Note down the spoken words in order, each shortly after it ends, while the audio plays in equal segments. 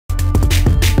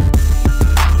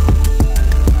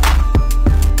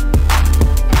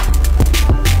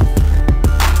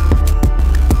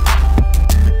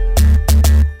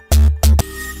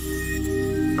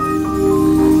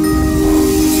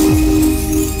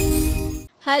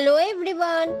Hello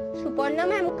everyone, Suparna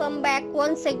ma'am come back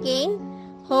once again.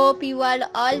 Hope you are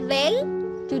all well.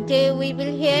 Today we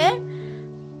will hear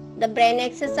the brain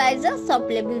exercises of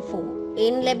level 4.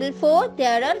 In level 4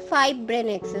 there are 5 brain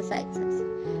exercises.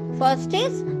 First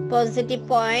is positive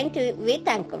point with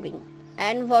anchoring.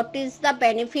 And what is the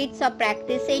benefits of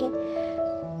practicing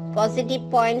positive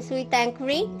points with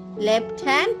anchoring? Left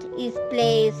hand is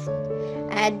placed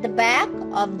at the back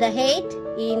of the head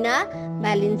in a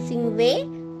balancing way.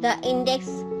 The index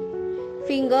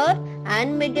finger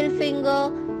and middle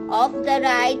finger of the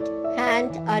right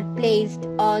hand are placed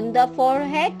on the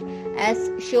forehead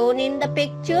as shown in the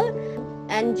picture,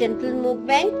 and gentle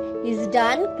movement is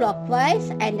done clockwise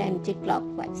and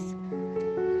anti-clockwise.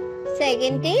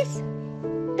 Second is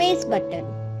pace button.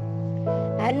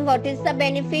 And what is the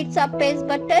benefits of pace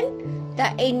button?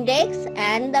 The index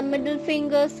and the middle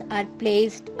fingers are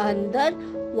placed under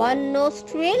one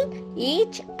nostril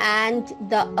each, and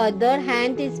the other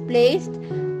hand is placed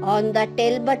on the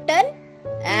tail button,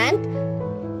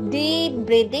 and deep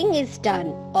breathing is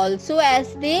done. Also,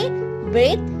 as they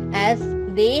breathe, as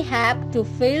they have to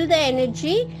feel the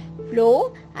energy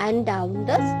flow and down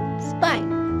the spine.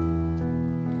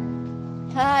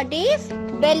 Third is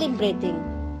belly breathing.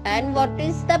 And what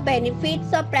is the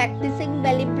benefits of practicing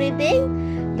belly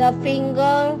breathing? The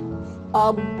fingers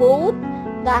of both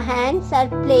the hands are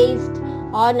placed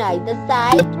on either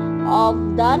side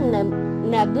of the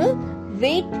navel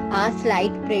with a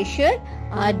slight pressure.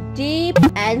 A deep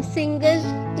and single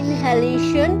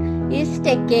inhalation is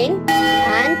taken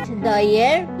and the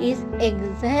air is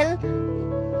exhaled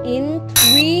in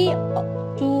 3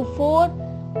 to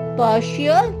 4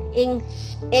 partial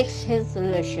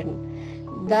exhalation.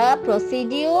 The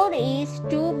procedure is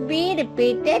to be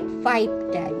repeated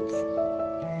 5 times.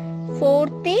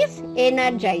 Fourth is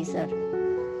Energizer.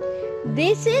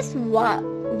 This is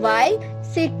while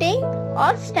sitting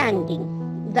or standing.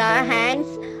 The hands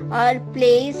are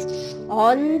placed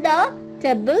on the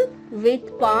table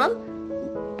with palm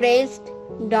pressed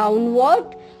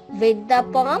downward, with the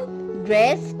palm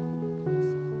pressed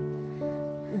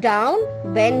down,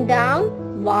 bend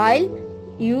down while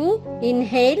you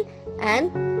inhale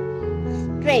and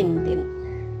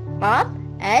strengthen up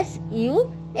as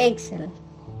you exhale.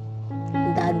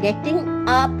 The getting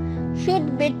up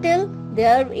should be till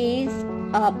there is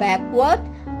a backward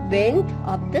bend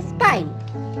of the spine.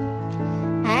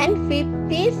 And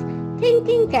fifth is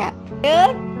thinking cap.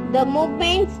 Here the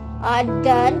movements are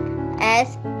done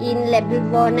as in level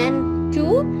 1 and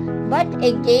 2, but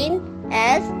again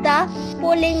as the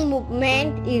pulling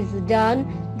movement is done,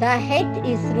 the head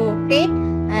is rotated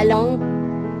along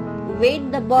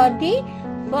with the body,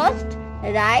 first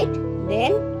right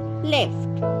then left.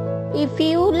 If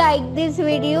you like this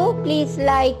video, please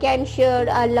like and share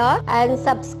a lot, and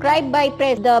subscribe by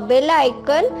press the bell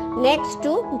icon next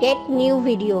to get new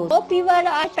videos. Hope you are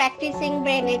all practicing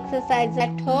brain exercise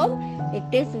at home.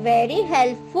 It is very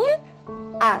helpful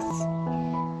us.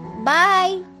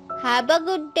 Bye. Have a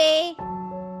good day.